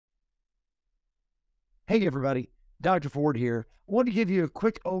Hey everybody, Dr. Ford here. I want to give you a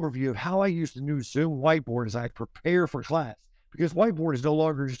quick overview of how I use the new Zoom Whiteboard as I prepare for class, because Whiteboard is no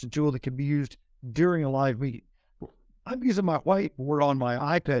longer just a tool that can be used during a live meeting. I'm using my Whiteboard on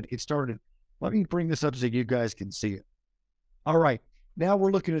my iPad to get started. Let me bring this up so you guys can see it. All right, now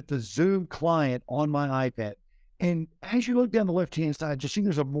we're looking at the Zoom client on my iPad. And as you look down the left-hand side, you see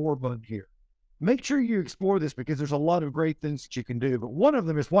there's a More button here. Make sure you explore this because there's a lot of great things that you can do, but one of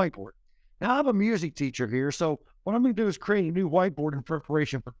them is Whiteboard. Now, I'm a music teacher here, so what I'm going to do is create a new whiteboard in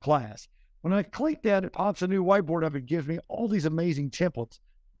preparation for class. When I click that, it pops a new whiteboard up and gives me all these amazing templates.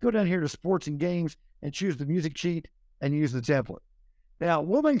 Go down here to sports and games and choose the music sheet and use the template. Now,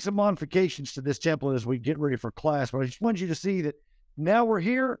 we'll make some modifications to this template as we get ready for class, but I just want you to see that now we're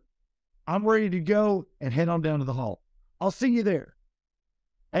here, I'm ready to go and head on down to the hall. I'll see you there.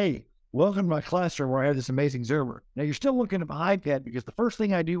 Hey, welcome to my classroom where I have this amazing Zoomer. Now, you're still looking at my iPad because the first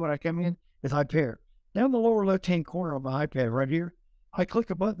thing I do when I come in is I pair. Down in the lower left-hand corner of my iPad right here, I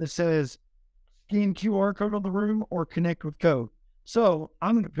click a button that says scan QR code on the room or connect with code. So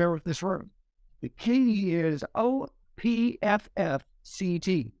I'm going to pair with this room. The key is OPFFCT.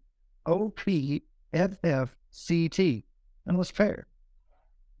 OPFFCT. And let's pair.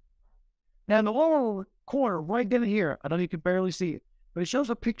 Now in the lower corner, right down here, I know you can barely see it, but it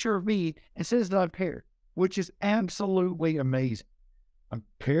shows a picture of me and says that I'm paired, which is absolutely amazing. I'm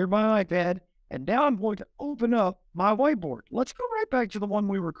paired my iPad, and now I'm going to open up my whiteboard. Let's go right back to the one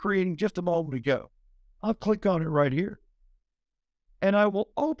we were creating just a moment ago. I'll click on it right here, and I will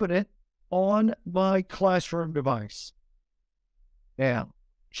open it on my classroom device. Now,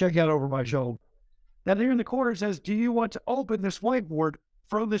 check out over my shoulder. Now there in the corner it says, do you want to open this whiteboard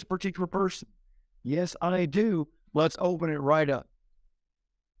from this particular person? Yes, I do. Let's open it right up.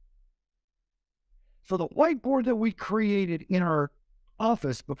 So the whiteboard that we created in our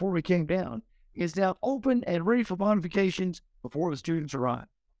office before we came down is now open and ready for modifications before the students arrive.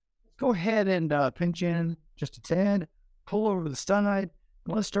 Go ahead and pinch in just a tad, pull over to the side,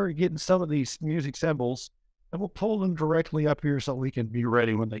 and let's start getting some of these music symbols, and we'll pull them directly up here so we can be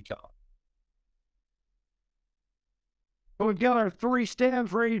ready when they come. So we've got our 3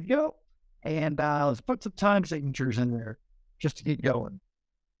 stabs ready to go, and let's put some time signatures in there just to get going.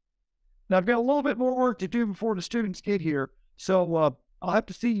 Now, I've got a little bit more work to do before the students get here, so I'll have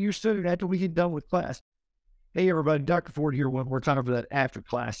to see you soon after we get done with class. Hey, everybody, Dr. Ford here one more time for that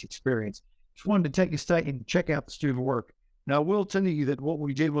after-class experience. Just wanted to take a second and check out the student work. Now, I will tell you that what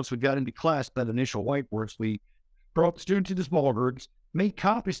we did once we got into class, that initial whiteboards, we brought the students into small groups, made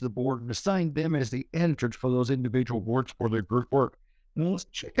copies of the board, and assigned them as the editors for those individual boards for their group work. Now, let's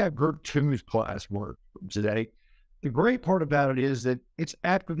check out Group 2's class work today. The great part about it is that it's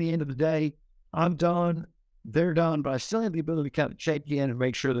after the end of the day. I'm done. They're done, but I still have the ability to kind of check in and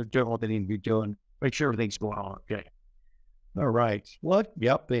make sure they're doing what they need to be doing, make sure everything's going on okay. All right. What?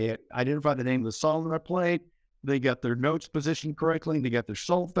 Yep, they identified the name of the song that I played. They got their notes positioned correctly. They got their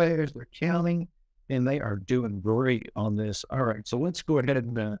solfège, they're counting, and they are doing great on this. All right, so let's go ahead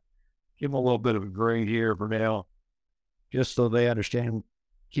and give them a little bit of a grade here for now, just so they understand.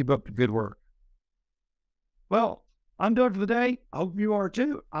 Keep up the good work. Well, I'm done for the day. I hope you are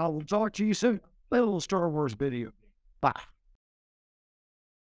too. I will talk to you soon. A little Star Wars video. Bye.